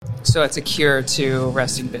So it's a cure to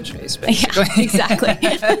resting bitch face, basically. Yeah, exactly. I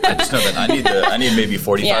just know that I need maybe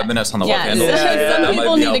 45 minutes on the love handle. Some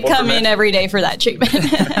people need to come in every day for that treatment.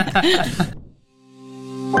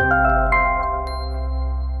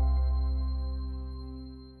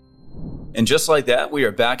 And just like that, we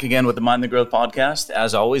are back again with the Mind the Growth podcast.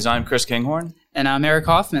 As always, I'm Chris Kinghorn. And I'm Eric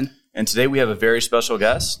Hoffman. And today we have a very special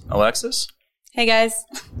guest, Alexis. Hey, guys.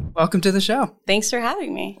 Welcome to the show. Thanks for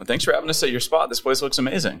having me. Well, thanks for having us at your spot. This place looks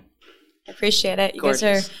amazing. I appreciate it. You Gorgeous.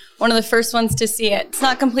 guys are one of the first ones to see it. It's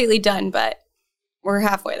not completely done, but we're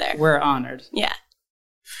halfway there. We're honored. Yeah.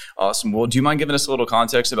 Awesome. Well, do you mind giving us a little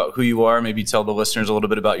context about who you are? Maybe tell the listeners a little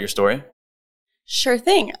bit about your story. Sure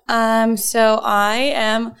thing. So I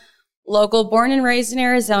am local, born and raised in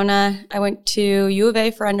Arizona. I went to U of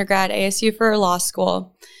A for undergrad, ASU for law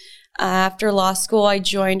school. After law school, I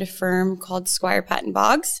joined a firm called Squire Patton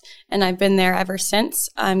Boggs, and I've been there ever since.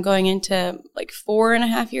 I'm going into like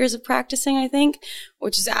 4.5 years of practicing, I think,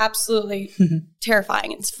 which is absolutely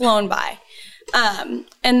terrifying. It's flown by.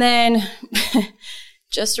 And then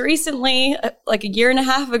just recently, like 1.5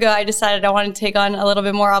 years ago, I decided I wanted to take on a little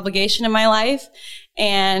bit more obligation in my life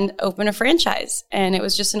and open a franchise. And it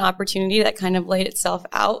was just an opportunity that kind of laid itself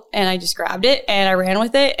out, and I just grabbed it and I ran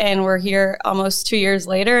with it. And we're here almost 2 years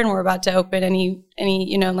later, and we're about to open any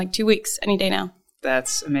in like 2 weeks, any day now.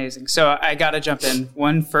 That's amazing. So I got to jump in.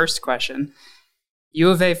 One first question. U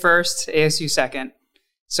of A first, ASU second.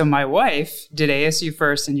 So my wife did ASU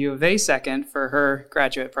first and U of A second for her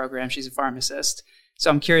graduate program. She's a pharmacist. So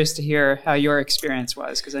I'm curious to hear how your experience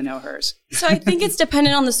was, because I know hers. So I think it's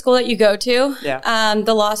dependent on the school that you go to. Yeah.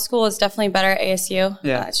 The law school is definitely better at ASU.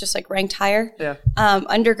 Yeah. It's just like ranked higher. Yeah.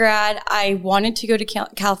 Undergrad, I wanted to go to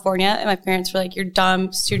California, and my parents were like, "You're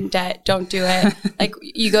dumb, student debt, don't do it." Like,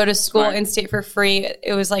 you go to school in state for free.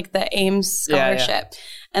 It was like the Ames scholarship. Yeah.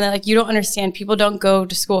 And they're like, "You don't understand. People don't go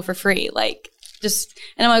to school for free."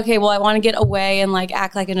 And I'm like, okay, well, I want to get away and like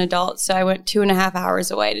act like an adult. So I went 2.5 hours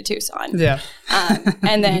away to Tucson. Yeah.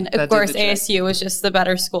 And then, of course, did the trick. ASU was just the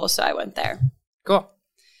better school. So I went there. Cool.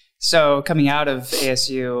 So coming out of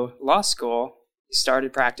ASU law school, you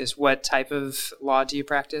started practice. What type of law do you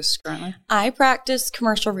practice currently? I practice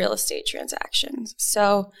commercial real estate transactions.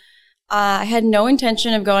 So I had no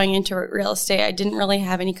intention of going into real estate. I didn't really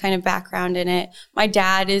have any kind of background in it. My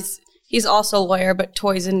dad he's also a lawyer, but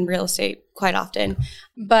toys in real estate quite often.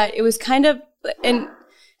 But it was kind of, and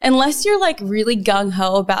unless you're like really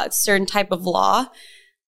gung-ho about a certain type of law,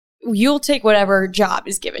 you'll take whatever job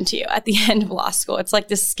is given to you at the end of law school. It's like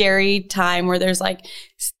this scary time where there's like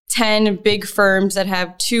 10 big firms that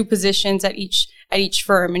have 2 positions at each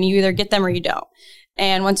firm, and you either get them or you don't.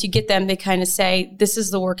 And once you get them, they kind of say, "This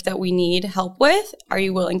is the work that we need help with. Are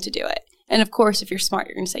you willing to do it?" And of course, if you're smart,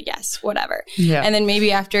 you're going to say yes, whatever. Yeah. And then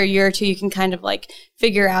maybe after a year or two, you can kind of like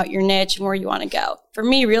figure out your niche and where you want to go. For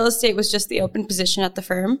me, real estate was just the open position at the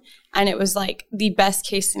firm. And it was like the best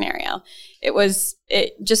case scenario.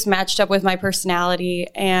 It just matched up with my personality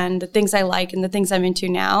and the things I like and the things I'm into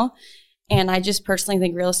now. And I just personally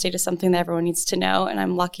think real estate is something that everyone needs to know. And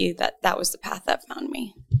I'm lucky that that was the path that found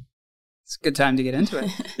me. It's a good time to get into it.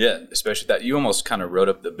 Yeah, especially that you almost kind of rode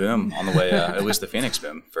up the boom on the way, at least the Phoenix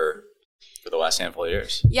boom for the last handful of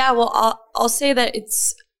years. Yeah, well, I'll say that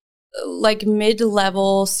it's like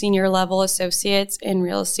mid-level, senior level associates in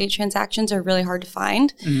real estate transactions are really hard to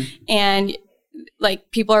find. Mm-hmm. And like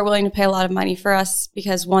people are willing to pay a lot of money for us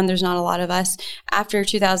because, one, there's not a lot of us. After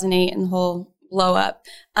 2008 and the whole blow up,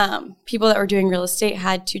 people that were doing real estate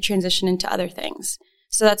had to transition into other things.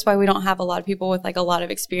 So that's why we don't have a lot of people with like a lot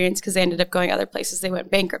of experience, because they ended up going other places. They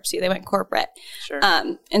went bankruptcy, they went corporate. Sure.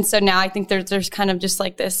 And so now I think there's kind of just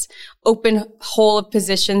like this open hole of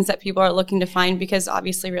positions that people are looking to find, because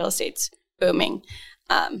obviously real estate's booming.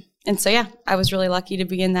 And so, yeah, I was really lucky to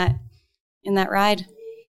be in that ride.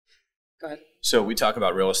 Go ahead. So we talk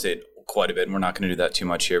about real estate quite a bit, and we're not going to do that too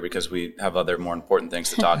much here because we have other more important things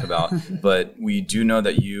to talk about. But we do know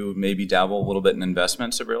that you maybe dabble a little bit in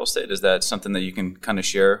investments of real estate. Is that something that you can kind of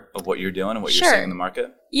share of what you're doing and what you're seeing in the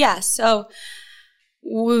market? Yeah. So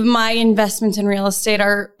my investments in real estate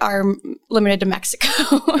are limited to Mexico.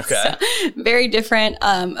 Okay. So very different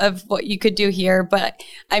of what you could do here. But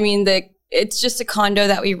I mean, it's just a condo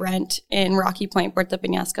that we rent in Rocky Point, Puerto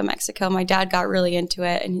Peñasco, Mexico. My dad got really into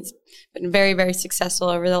it, and he's been very, very successful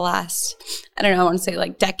over the last, I want to say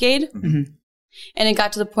like decade. Mm-hmm. And it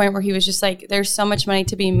got to the point where he was just like, there's so much money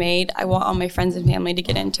to be made. I want all my friends and family to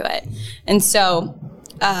get into it. And so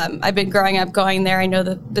I've been growing up going there. I know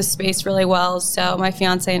the space really well. So my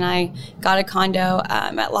fiance and I got a condo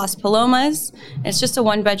at Las Palomas. It's just a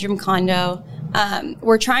 1-bedroom condo.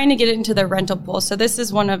 We're trying to get it into the rental pool. So this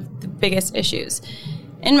is one of the biggest issues.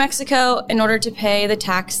 In Mexico, in order to pay the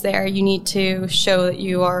tax there, you need to show that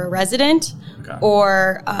you are a resident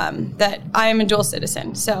or that I am a dual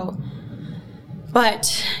citizen.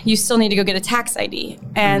 But you still need to go get a tax ID.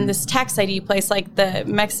 And this tax ID place, like the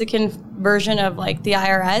Mexican version of like the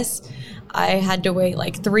IRS, I had to wait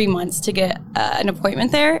like 3 months to get an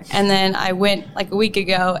appointment there. And then I went like a week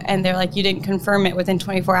ago and they're like, you didn't confirm it within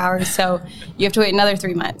 24 hours. So you have to wait another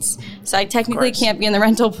 3 months. So I technically can't be in the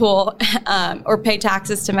rental pool or pay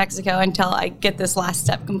taxes to Mexico until I get this last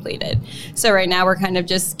step completed. So right now we're kind of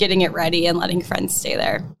just getting it ready and letting friends stay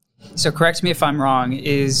there. So correct me if I'm wrong,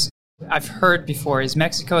 I've heard before, is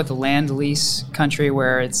Mexico the land lease country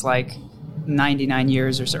where it's like 99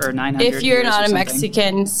 years or 900 years? If you're not a something?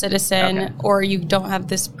 Mexican citizen or you don't have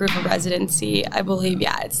this proof of residency, I believe,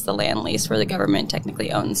 it's the land lease where the government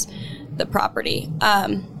technically owns the property.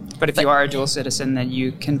 But if you are a dual citizen, then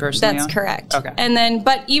you can personally That's own? correct. Okay. And then,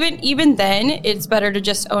 but even then, it's better to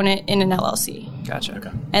just own it in an LLC. Gotcha. Okay.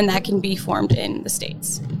 And that can be formed in the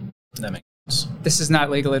States. That makes sense. This is not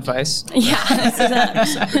legal advice. Yeah,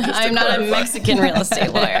 I'm not a Mexican real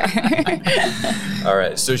estate lawyer. All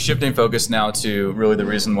right, so shifting focus now to really the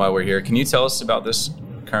reason why we're here. Can you tell us about this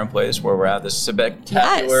current place where we're at, this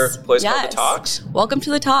spectacular place called the Tox? Welcome to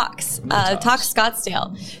the Tox, Tox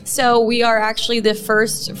Scottsdale. So we are actually the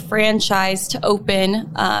first franchise to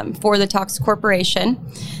open for the Tox Corporation.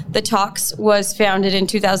 The Tox was founded in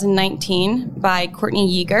 2019 by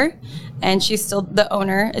Courtney Yeager, and she's still the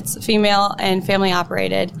owner. It's female and family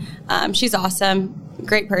operated. She's awesome.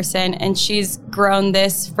 Great person, and she's grown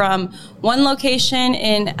this from one location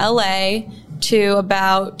in LA to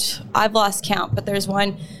about, I've lost count, but there's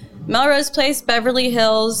one, Melrose Place, Beverly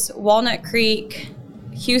Hills, Walnut Creek,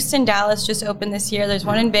 Houston, Dallas just opened this year. There's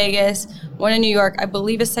one in Vegas, one in New York, I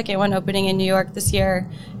believe a second one opening in New York this year,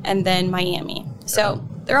 and then Miami. So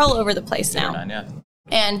they're all over the place now.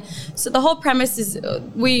 And so the whole premise is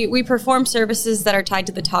we perform services that are tied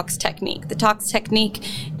to the Tox Technique. The Tox Technique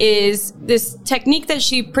is this technique that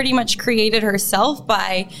she pretty much created herself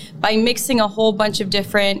by mixing a whole bunch of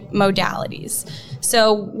different modalities.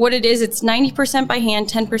 So what it is, it's 90% by hand,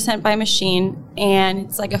 10% by machine, and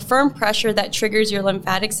it's like a firm pressure that triggers your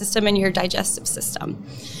lymphatic system and your digestive system.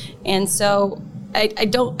 And so I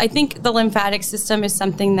think the lymphatic system is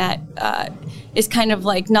something that is kind of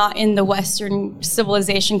like not in the Western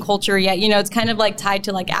civilization culture yet. You know, it's kind of like tied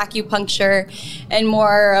to like acupuncture and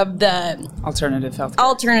more of the alternative health.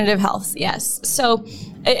 Alternative health, yes. So,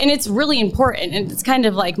 and it's really important, and it's kind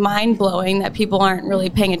of like mind-blowing that people aren't really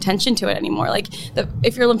paying attention to it anymore. Like,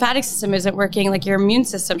 if your lymphatic system isn't working, like your immune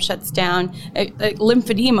system shuts down, like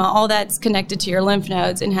lymphedema, all that's connected to your lymph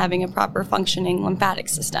nodes and having a proper functioning lymphatic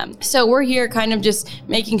system. So we're here kind of just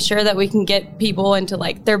making sure that we can get people into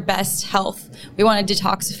like their best health. We want to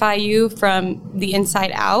detoxify you from the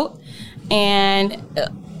inside out. And,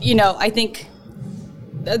 you know, I think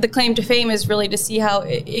the claim to fame is really to see how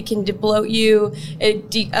it can debloat you,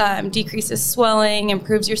 it decreases swelling,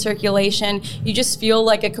 improves your circulation. You just feel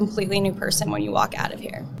like a completely new person when you walk out of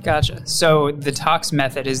here. Gotcha. So the Tox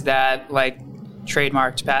method, is that like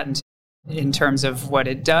trademarked, patent in terms of what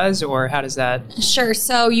it does, or how does that? Sure.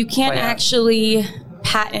 So you can't actually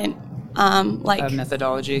patent like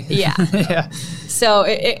methodology. Yeah. Yeah. So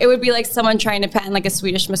it would be like someone trying to patent like a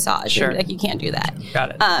Swedish massage. Sure. Like you can't do that.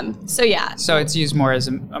 Got it. So yeah. So it's used more as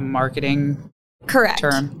a marketing correct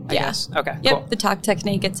term, I guess. Okay. Yep. Cool. The Tox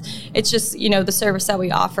Technique. It's just, you know, the service that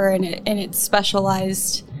we offer, and it's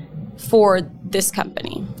specialized for this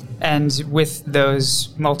company. And with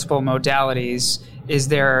those multiple modalities, is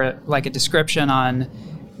there like a description on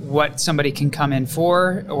what somebody can come in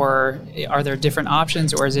for, or are there different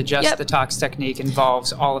options, or is it just the Tox Technique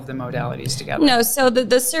involves all of the modalities together? No, so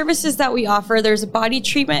the services that we offer, there's a body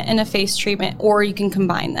treatment and a face treatment, or you can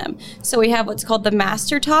combine them. So we have what's called the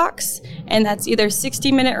Master Tox, and that's either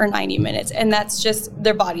 60 minutes or 90 minutes, and that's just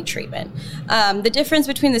their body treatment. The difference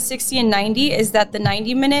between the 60 and 90 is that the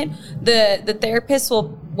 90 minute, the therapist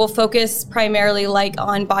will focus primarily like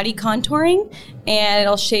on body contouring, and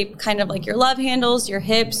it'll shape kind of like your love handles, your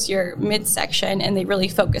hips, your midsection, and they really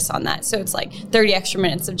focus on that. So it's like 30 extra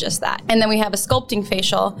minutes of just that. And then we have a sculpting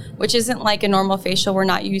facial, which isn't like a normal facial. We're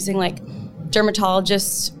not using like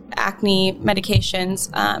dermatologists' acne medications.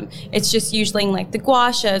 It's just usually like the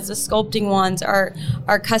gua shes, the sculpting ones, our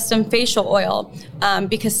custom facial oil,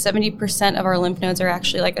 because 70% of our lymph nodes are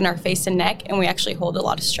actually like in our face and neck, and we actually hold a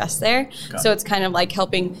lot of stress there. So it's kind of like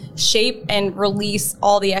helping shape and release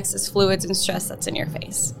all the excess fluids and stress that's in your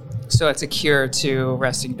face. So it's a cure to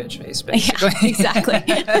resting bitch face, basically. Yeah, exactly.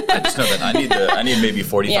 I just know that I need maybe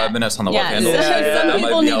 45 minutes on the love handle. Some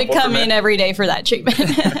people need to come in every day for that treatment.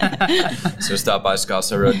 So stop by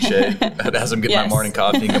Scottsdale Road and Shade as I'm getting my morning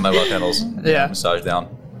coffee and get my love handles massaged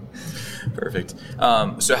down. Perfect.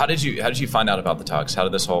 So how did you find out about the Tox? How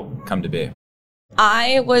did this whole come to be?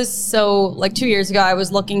 I was 2 years ago, I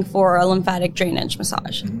was looking for a lymphatic drainage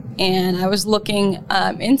massage, and I was looking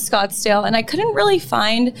in Scottsdale, and I couldn't really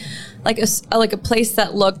find like a place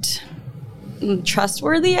that looked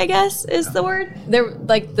trustworthy, I guess is the word. There,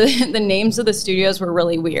 like the names of the studios were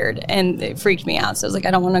really weird, and it freaked me out. So I was like,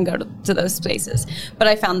 I don't want to go to those places. But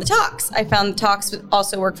I found the Tox. I found the Tox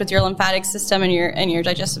also worked with your lymphatic system and your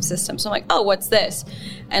digestive system. So I'm like, oh, what's this?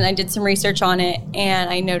 And I did some research on it,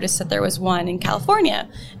 and I noticed that there was one in California.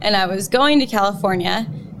 And I was going to California,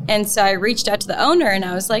 and so I reached out to the owner, and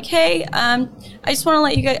I was like, hey, I just want to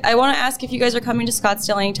let you guys, I want to ask if you guys are coming to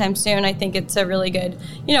Scottsdale anytime soon. I think it's a really good,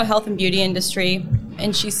 health and beauty industry.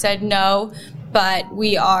 And she said, no, but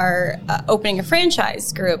we are opening a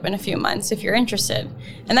franchise group in a few months if you're interested.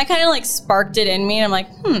 And that kind of like sparked it in me. And I'm like,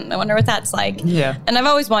 I wonder what that's like. Yeah. And I've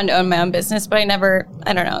always wanted to own my own business, but I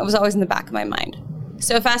don't know. It was always in the back of my mind.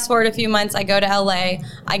 So fast forward a few months, I go to LA,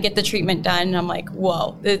 I get the treatment done, and I'm like,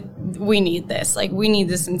 whoa, we need this. Like, we need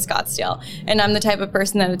this in Scottsdale. And I'm the type of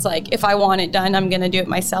person that it's like, if I want it done, I'm going to do it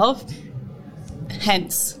myself.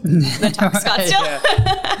 Hence the Tox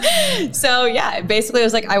Scottsdale. So yeah, basically it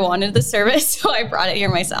was like, I wanted the service, so I brought it here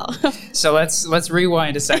myself. So let's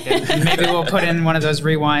rewind a second, and maybe we'll put in one of those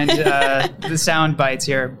rewind the sound bites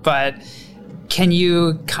here. But can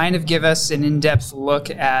you kind of give us an in-depth look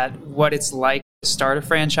at what it's like to start a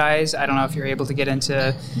franchise? I don't know if you're able to get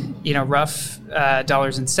into, rough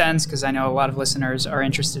dollars and cents, because I know a lot of listeners are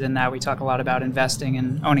interested in that. We talk a lot about investing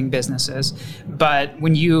and owning businesses. But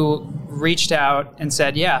when you reached out and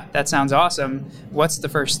said, yeah, that sounds awesome, what's the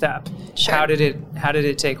first step? Sure. How did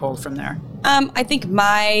it take hold from there? I think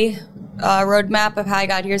my roadmap of how I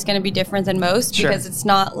got here is going to be different than most, because it's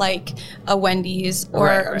not like a Wendy's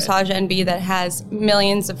or a Massage NB that has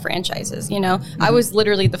millions of franchises. I was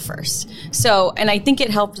literally the first. So, and I think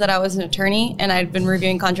it helped that I was an attorney and I'd been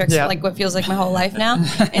reviewing contracts for like what feels like my whole life now.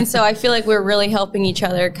 And so I feel like we're really helping each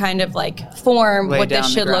other kind of like form what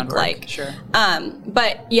this should look like. Sure.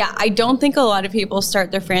 But yeah, I don't think a lot of people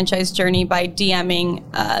start their franchise journey by DMing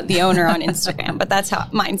the owner on Instagram, but that's how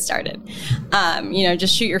mine started.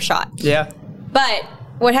 Just shoot your shot. Yeah. But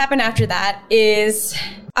what happened after that is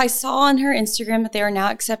I saw on her Instagram that they are now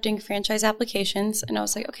accepting franchise applications. And I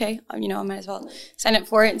was like, okay, I might as well sign up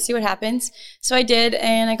for it and see what happens. So I did.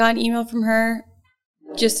 And I got an email from her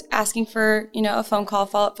just asking for, a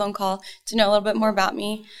follow-up phone call to know a little bit more about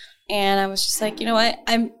me. And I was just like, you know what?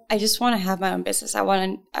 I just want to have my own business.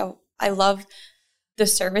 I love the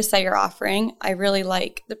service that you're offering. I really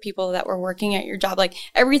like the people that were working at your job. Like,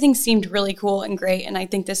 everything seemed really cool and great. And I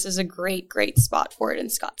think this is a great, great spot for it in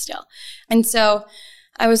Scottsdale. And so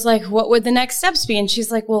I was like, what would the next steps be? And she's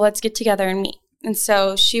like, well, let's get together and meet. And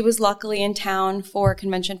so she was luckily in town for a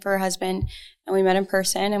convention for her husband, and we met in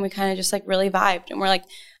person, and we kind of just like really vibed. And we're like,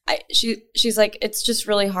 she's like, it's just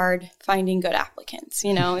really hard finding good applicants.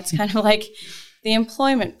 It's kind of like the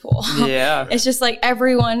employment pool. Yeah. It's just like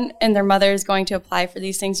everyone and their mother is going to apply for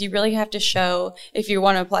these things. You really have to show, if you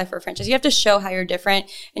want to apply for a franchise, you have to show how you're different,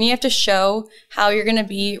 and you have to show how you're going to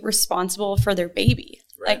be responsible for their baby.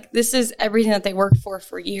 Right. Like, this is everything that they worked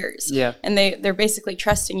for years. Yeah. And they're basically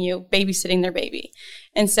trusting you, babysitting their baby.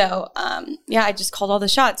 And so, I just called all the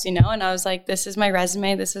shots, and I was like, this is my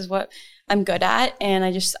resume. This is what I'm good at. And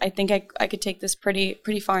I think I could take this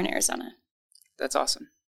pretty far in Arizona. That's awesome.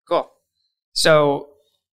 Cool. So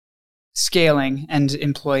scaling and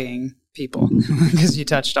employing people, because you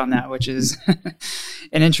touched on that, which is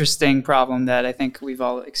an interesting problem that I think we've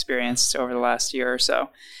all experienced over the last year or so.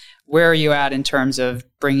 Where are you at in terms of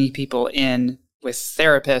bringing people in with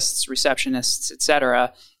therapists, receptionists,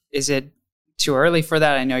 etc.? Is it too early for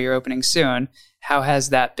that? I know you're opening soon. How has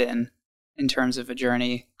that been in terms of a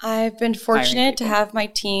journey? I've been fortunate to have my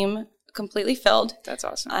team completely filled. That's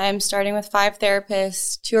awesome. I'm starting with 5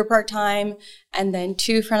 therapists, 2 are part-time, and then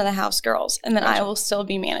 2 front of the house girls. And then I will still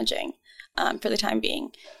be managing for the time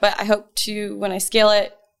being. But I hope to, when I scale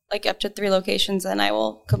it like up to 3 locations, then I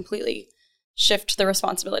will completely shift the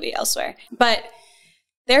responsibility elsewhere. But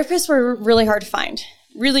therapists were really hard to find.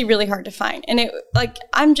 Really, really hard to find. And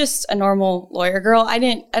I'm just a normal lawyer girl. I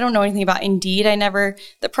don't know anything about Indeed.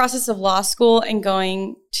 The process of law school and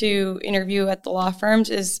going to interview at the law firms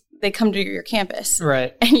is they come to your campus.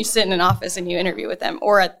 Right. And you sit in an office and you interview with them,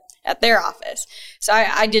 or at their office. So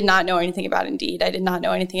I did not know anything about Indeed. I did not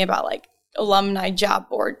know anything about like alumni job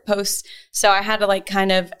board posts. So I had to like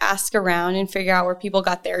kind of ask around and figure out where people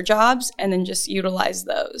got their jobs and then just utilize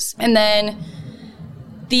those. And then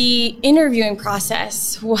the interviewing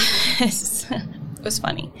process was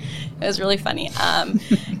funny. It was really funny.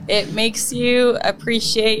 It makes you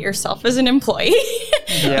appreciate yourself as an employee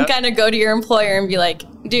and kind of go to your employer and be like,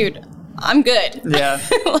 dude, I'm good. Yeah.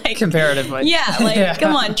 Like comparatively. Yeah. Like,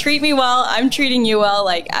 come on, treat me well. I'm treating you well.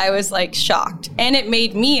 Like, I was like shocked. And it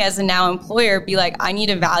made me as a now employer be like, I need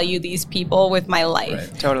to value these people with my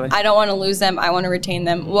life. Right. Totally. I don't want to lose them. I want to retain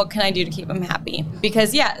them. What can I do to keep them happy?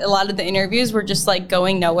 Because a lot of the interviews were just like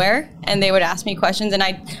going nowhere, and they would ask me questions, and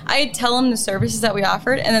I'd tell them the services that we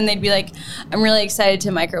offered, and then they'd be like, I'm really excited to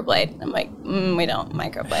microblade. I'm like, we don't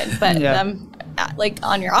microblade, but like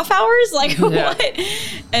on your off hours, like what?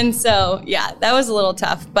 And so that was a little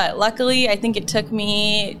tough, but luckily I think it took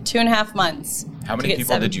me 2.5 months. How many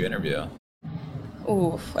people did you interview?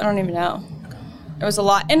 Ooh, I don't even know. It was a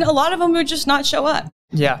lot, and a lot of them would just not show up.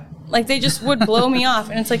 Yeah. Like they just would blow me off,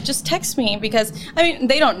 and it's like, just text me, because I mean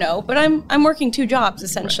they don't know, but I'm working 2 jobs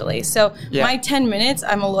essentially. Right. So my 10 minutes,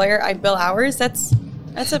 I'm a lawyer, I bill hours.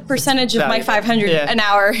 That's a percentage of my $500 an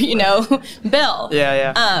hour, bill.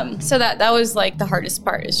 Yeah. So that was like the hardest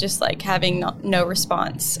part, is just like having no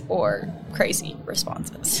response or crazy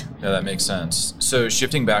responses. Yeah, that makes sense. So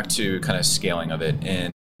shifting back to kind of scaling of it,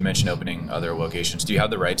 and you mentioned opening other locations. Do you have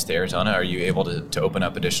the rights to Arizona? Are you able to open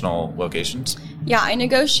up additional locations? Yeah, I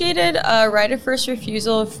negotiated a right of first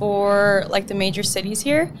refusal for like the major cities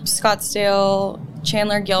here, Scottsdale,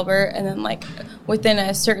 Chandler, Gilbert, and then like within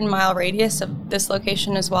a certain mile radius of this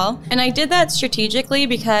location as well. And I did that strategically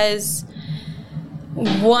because,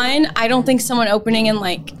 one, I don't think someone opening in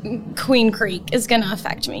like Queen Creek is going to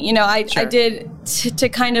affect me. I did to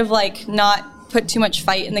kind of like not put too much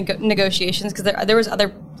fight in the negotiations, because there was other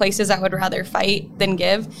places I would rather fight than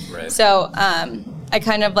give. Right. So I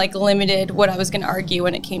kind of like limited what I was going to argue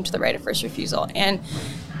when it came to the right of first refusal. And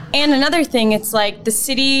another thing, it's like the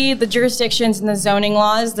city, the jurisdictions, and the zoning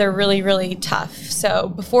laws, they're really, really tough. So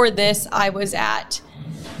before this, I was at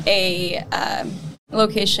a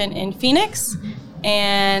location in Phoenix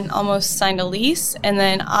and almost signed a lease. And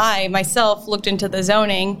then I myself looked into the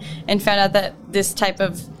zoning and found out that this type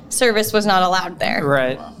of service was not allowed there.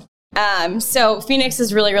 Right. So Phoenix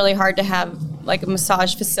is really, really hard to have like a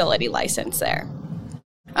massage facility license there.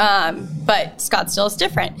 But Scottsdale is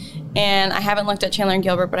different. And I haven't looked at Chandler and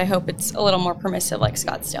Gilbert, but I hope it's a little more permissive like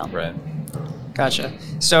Scottsdale. Right. Gotcha.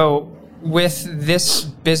 So with this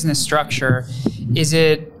business structure, is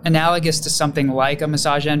it analogous to something like a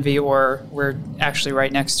Massage Envy, or we're actually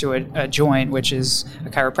right next to a joint, which is a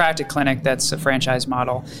chiropractic clinic that's a franchise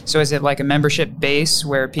model? So is it like a membership base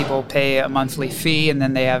where people pay a monthly fee and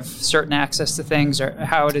then they have certain access to things, or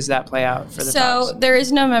how does that play out for the Tox? So there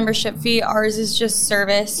is no membership fee. Ours is just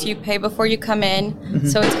service. You pay before you come in. Mm-hmm.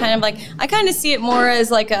 So it's kind of like, I kind of see it more as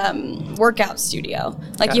like a workout studio.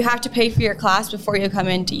 Like you have to pay for your class before you come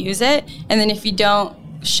in to use it. And then if you don't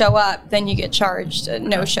show up, then you get charged a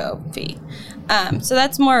no-show fee. So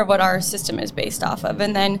that's more of what our system is based off of.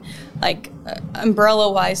 And then, like,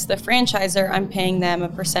 umbrella-wise, the franchisor, I'm paying them a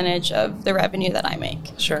percentage of the revenue that I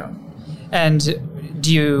make. Sure. And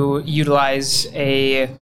do you utilize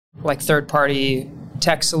a, like, third-party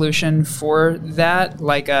tech solution for that,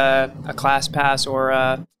 like a ClassPass or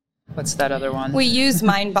a... What's that other one? We use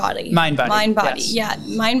MindBody. MindBody. Yes. Yeah.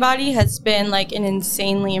 MindBody has been like an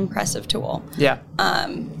insanely impressive tool. Yeah. I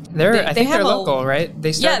think they're local, right?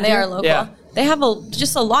 They are local. Yeah. They have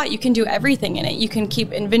just a lot. You can do everything in it. You can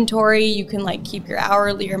keep inventory. You can like keep your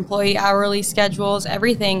employee hourly schedules,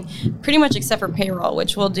 everything, pretty much except for payroll,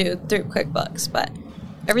 which we'll do through QuickBooks. But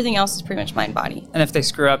everything else is pretty much MindBody. And if they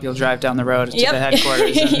screw up, you'll drive down the road to the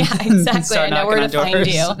headquarters. Yeah, exactly. I know where to find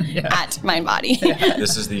you at MindBody. Yeah.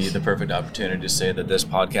 This is the perfect opportunity to say that this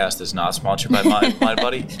podcast is not sponsored by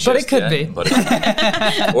MindBody. But it could be.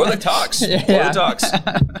 Or the Tox. Yeah. Or the Tox.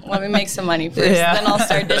 Let me make some money first, then I'll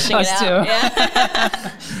start dishing it out.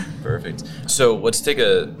 Yeah. Perfect. So let's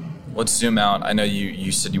zoom out. I know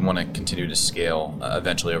you said you want to continue to scale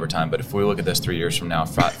eventually over time, but if we look at this 3 years from now,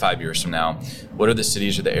 5 years from now, what are the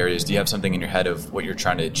cities or the areas? Do you have something in your head of what you're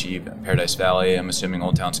trying to achieve? Paradise Valley, I'm assuming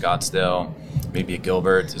Old Town Scottsdale, maybe a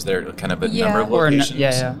Gilbert. Is there kind of a number of locations?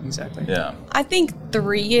 Yeah, exactly. Yeah. I think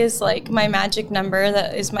 3 is like my magic number.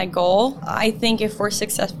 That is my goal. I think if we're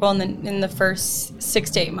successful in the first 6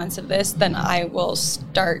 to 8 months of this, then I will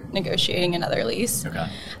start negotiating another lease. Okay.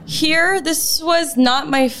 Here, this was not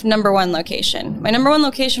my number one location. My number one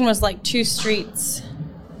location was like 2 streets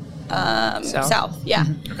South. Yeah.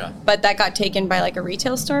 Okay. But that got taken by like a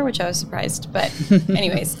retail store, which I was surprised. But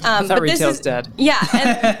anyways, I thought but retail's dead. Yeah,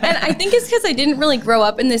 and I think it's because I didn't really grow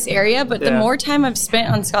up in this area. But the more time I've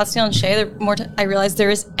spent on Scottsdale and Shea, the more I realized there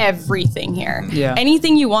is everything here. Yeah.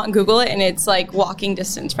 Anything you want, Google it, and it's like walking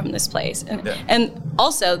distance from this place. And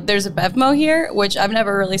also, there's a BevMo here, which I've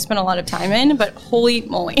never really spent a lot of time in. But holy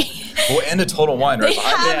moly! Well, and a Total Wine right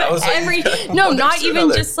behind it. Not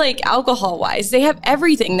even just like alcohol wise. They have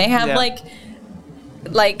everything. They have like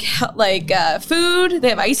food. They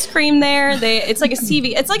have ice cream there. It's like a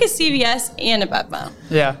CVS and a BevMo.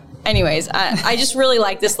 Yeah. Anyways, I just really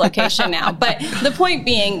like this location now. But the point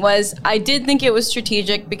being was I did think it was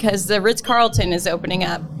strategic because the Ritz-Carlton is opening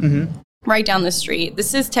up right down the street.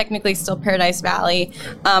 This is technically still Paradise Valley,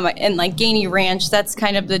 and like Gainey Ranch. That's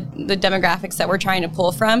kind of the demographics that we're trying to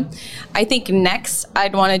pull from. I think next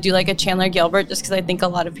I'd want to do like a Chandler Gilbert, just because I think a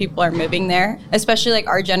lot of people are moving there, especially like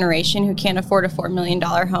our generation who can't afford a $4 million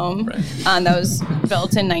home that was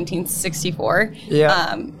built in 1964.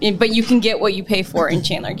 Yeah. But you can get what you pay for in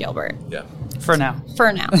Chandler Gilbert. Yeah. For now.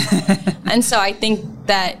 And so I think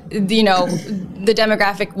that, the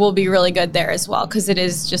demographic will be really good there as well, because it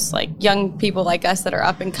is just like young people like us that are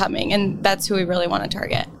up and coming, and that's who we really want to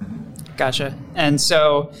target. Gotcha. And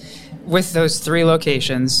so with those 3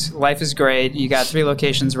 locations, life is great. You got 3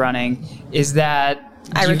 locations running. Is that...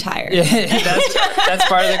 I retired. That's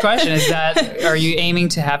part of the question. Is that, are you aiming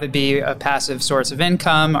to have it be a passive source of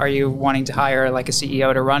income? Are you wanting to hire like a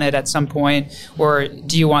CEO to run it at some point? Or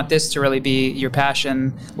do you want this to really be your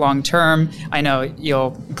passion long term? I know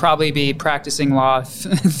you'll probably be practicing law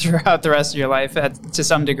throughout the rest of your life to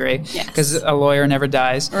some degree, because a lawyer never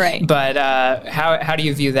dies. Right. But how do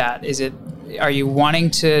you view that? Are you wanting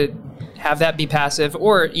to have that be passive,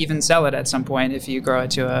 or even sell it at some point if you grow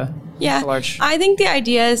it to a large... I think the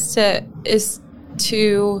idea is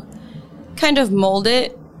to kind of mold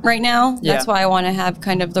it right now. That's why I want to have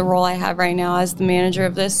kind of the role I have right now as the manager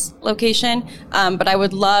of this location. But I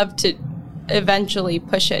would love to eventually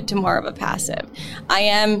push it to more of a passive. I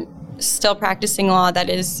am still practicing law. That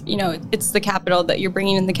is, it's the capital that you're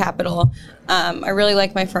bringing in the capital. I really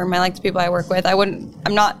like my firm. I like the people I work with. I'm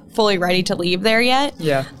not fully ready to leave there yet.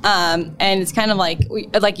 Yeah. And it's kind of like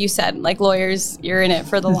you said, like lawyers, you're in it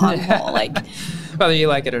for the long haul. Like whether you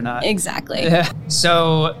like it or not. Exactly.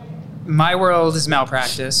 So my world is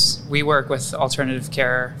malpractice. We work with alternative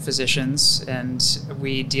care physicians, and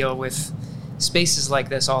we deal with spaces like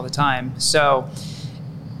this all the time. So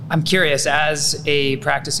I'm curious, as a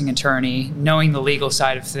practicing attorney, knowing the legal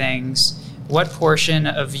side of things, what portion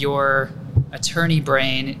of your attorney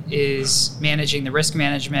brain is managing the risk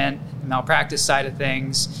management, the malpractice side of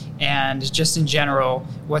things, and just in general,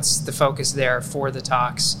 what's the focus there for the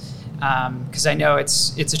Tox? Because I know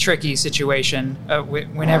it's a tricky situation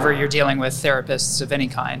whenever you're dealing with therapists of any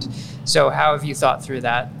kind. So how have you thought through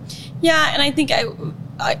that? Yeah, and I think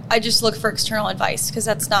I just look for external advice, because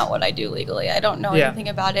that's not what I do legally. I don't know anything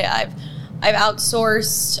about it. I've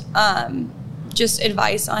outsourced just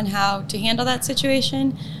advice on how to handle that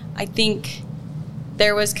situation. I think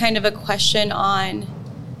there was kind of a question on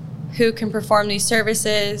who can perform these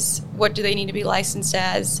services, what do they need to be licensed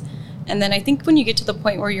as, and then I think when you get to the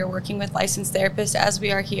point where you're working with licensed therapists, as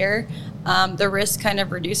we are here, the risk kind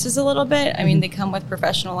of reduces a little bit. I mean, they come with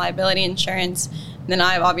professional liability insurance. Then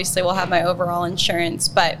I obviously will have my overall insurance,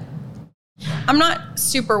 but I'm not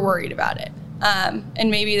super worried about it. And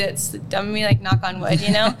maybe that's dumb of me, like knock on wood,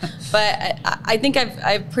 but I think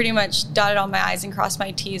I've pretty much dotted all my I's and crossed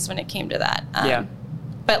my T's when it came to that.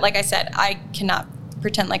 But like I said, I cannot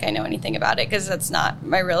pretend like I know anything about it, because that's not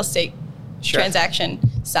my real estate transaction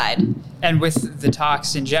side. And with the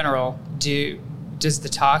Tox in general, does the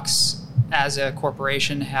Tox as a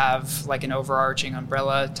corporation have like an overarching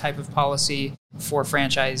umbrella type of policy for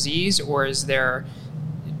franchisees, or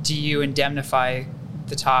do you indemnify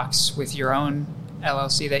the Tox with your own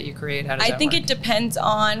LLC that you create? How does that work? It depends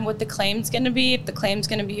on what the claim's going to be. If the claim's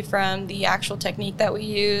going to be from the actual technique that we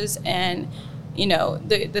use, and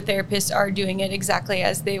the therapists are doing it exactly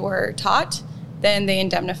as they were taught, then they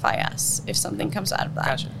indemnify us if something comes out of that.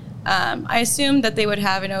 Gotcha. I assume that they would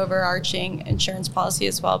have an overarching insurance policy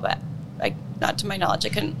as well, but not to my knowledge. I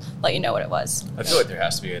couldn't let you know what it was. I feel like there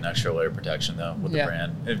has to be an extra layer of protection, though, with the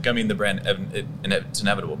brand. I mean, the brand, it's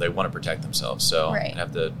inevitable. They want to protect themselves, so I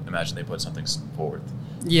have to imagine they put something forward.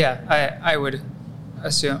 Yeah, I would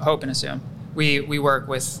hope and assume. We work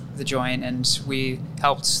with The Joint, and we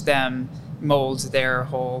helped them mold their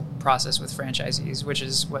whole process with franchisees, which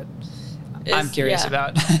is what I'm curious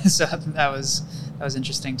about. So that was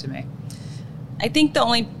interesting to me. I think the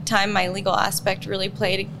only time my legal aspect really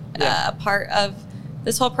played a part of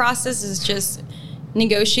this whole process is just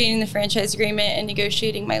negotiating the franchise agreement and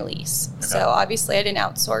negotiating my lease. Okay. So obviously I didn't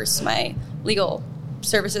outsource my legal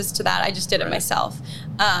services to that. I just did it myself.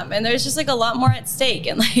 And there's just like a lot more at stake.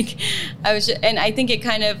 And like, and I think it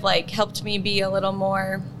kind of like helped me be a little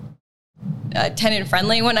more tenant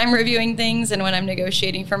friendly when I'm reviewing things and when I'm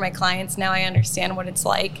negotiating for my clients. Now I understand what it's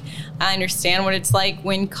like. I understand what it's like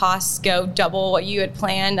when costs go double what you had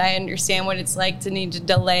planned. I understand what it's like to need to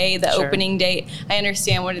delay the opening date. I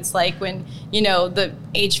understand what it's like when, the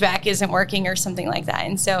HVAC isn't working or something like that.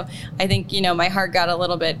 And so I think, my heart got a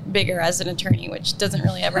little bit bigger as an attorney, which doesn't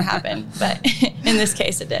really ever happen. But in this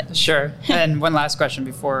case, it did. Sure. And one last question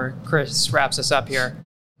before Chris wraps us up here.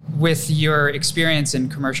 With your experience in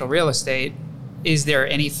commercial real estate, is there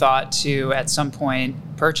any thought to, at some point,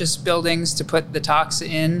 purchase buildings to put the Tox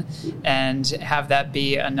in and have that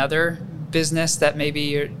be another business that maybe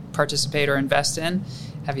you participate or invest in?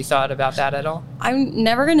 Have you thought about that at all? I'm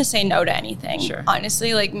never going to say no to anything. Sure.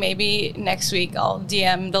 Honestly, like maybe next week I'll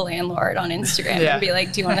DM the landlord on Instagram and be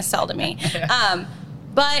like, do you want to sell to me?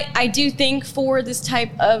 But I do think for this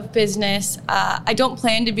type of business, I don't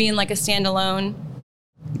plan to be in like a standalone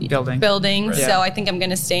building. Right. So I think I'm going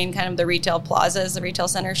to stay in kind of the retail plazas, the retail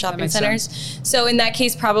centers, shopping centers. Sense. So in that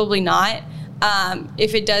case, probably not.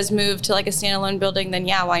 If it does move to like a standalone building, then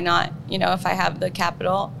yeah, why not? If I have the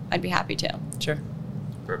capital, I'd be happy to. Sure.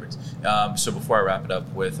 Perfect. So before I wrap it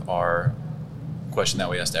up with our question that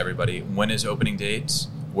we asked everybody, when is opening dates?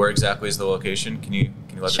 Where exactly is the location? Can you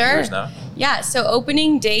let the viewers know? Yeah, so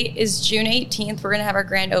opening date is June 18th. We're going to have our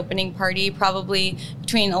grand opening party, probably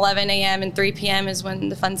between 11 a.m. and 3 p.m. is when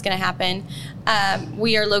the fun's going to happen.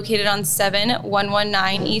 We are located on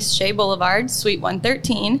 7119 East Shea Boulevard, Suite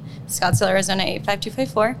 113, Scottsdale, Arizona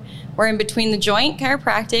 85254. We're in between the Joint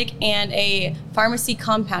Chiropractic and a pharmacy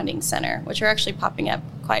compounding center, which are actually popping up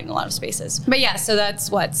quite in a lot of spaces. But yeah, so that's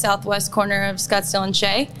southwest corner of Scottsdale and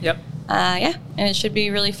Shea. Yep. And it should be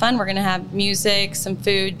really fun. We're going to have music, some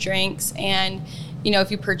food, drinks, and,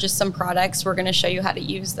 if you purchase some products, we're going to show you how to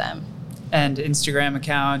use them. And Instagram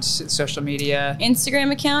account, social media?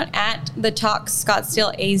 Instagram account at the Tox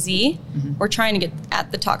Scottsdale AZ. Mm-hmm. We're trying to get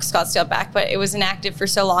at the Tox Scottsdale back, but it was inactive for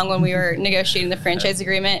so long when we were negotiating the franchise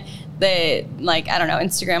agreement that,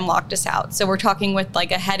 Instagram locked us out. So we're talking with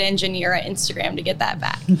a head engineer at Instagram to get that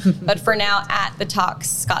back. But for now, at the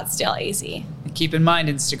Tox Scottsdale AZ. Keep in mind,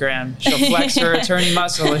 Instagram. She'll flex her attorney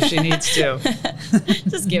muscle if she needs to.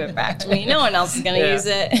 Just give it back to me. No one else is going to use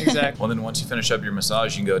it. Exactly. Well, then once you finish up your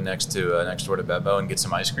massage, you can go next door to Bebo and get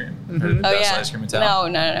some ice cream. Mm-hmm. The best ice cream in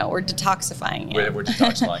town. No. We're detoxifying it. We're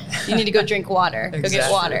detoxifying. You need to go drink water. Exactly. Go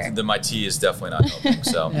get water. My tea is definitely not helping.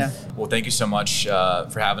 So, Well, thank you so much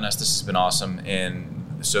for having us. This has been awesome.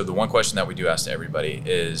 And so the one question that we do ask to everybody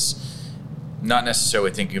is, not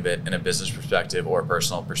necessarily thinking of it in a business perspective or a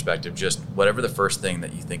personal perspective, just whatever the first thing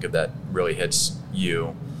that you think of that really hits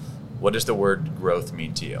you, what does the word growth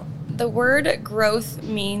mean to you? The word growth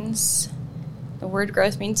means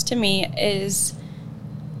to me is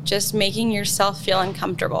just making yourself feel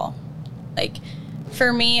uncomfortable.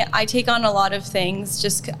 For me, I take on a lot of things.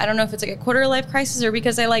 I don't know if it's a quarter life crisis or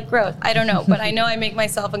because I like growth. I don't know, but I know I make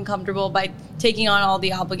myself uncomfortable by taking on all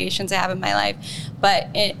the obligations I have in my life.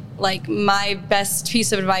 But my best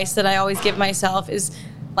piece of advice that I always give myself is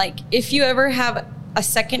if you ever have a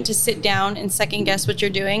second to sit down and second guess what you're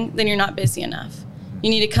doing, then you're not busy enough. You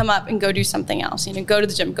need to come up and go do something else. Go to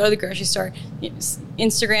the gym, go to the grocery store,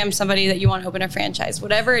 Instagram somebody that you want to open a franchise.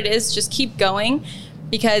 Whatever it is, just keep going.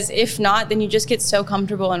 Because if not, then you just get so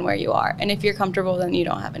comfortable in where you are. And if you're comfortable, then you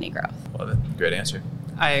don't have any growth. Love it. Great answer.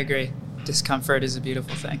 I agree. Discomfort is a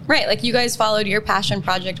beautiful thing. Right. You guys followed your passion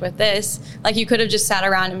project with this. You could have just sat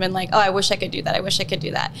around and been oh, I wish I could do that. I wish I could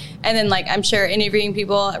do that. And then I'm sure interviewing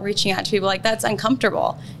people, reaching out to people, that's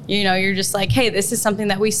uncomfortable. You're just hey, this is something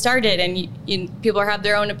that we started, and people have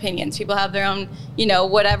their own opinions. People have their own,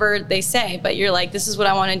 whatever they say. But you're this is what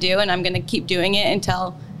I want to do, and I'm going to keep doing it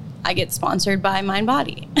until I get sponsored by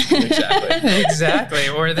MindBody. Exactly.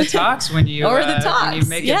 Or the Tox when you when you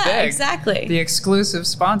make it big. Exactly. The exclusive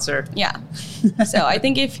sponsor. Yeah. So I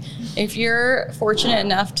think if you're fortunate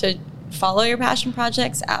enough to follow your passion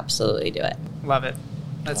projects, absolutely do it. Love it.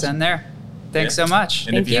 Let's end there. Thanks so much.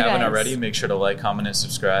 And if you haven't already, make sure to like, comment, and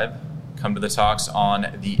subscribe. Come to the Tox on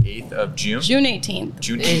the 8th of June. June 18th.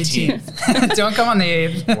 June 18th. Don't come on the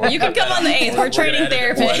 8th. You can come on the 8th. We're training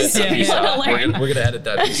therapists. We're going to edit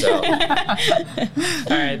that piece out.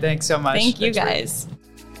 All right. Thanks so much. Thank you, guys.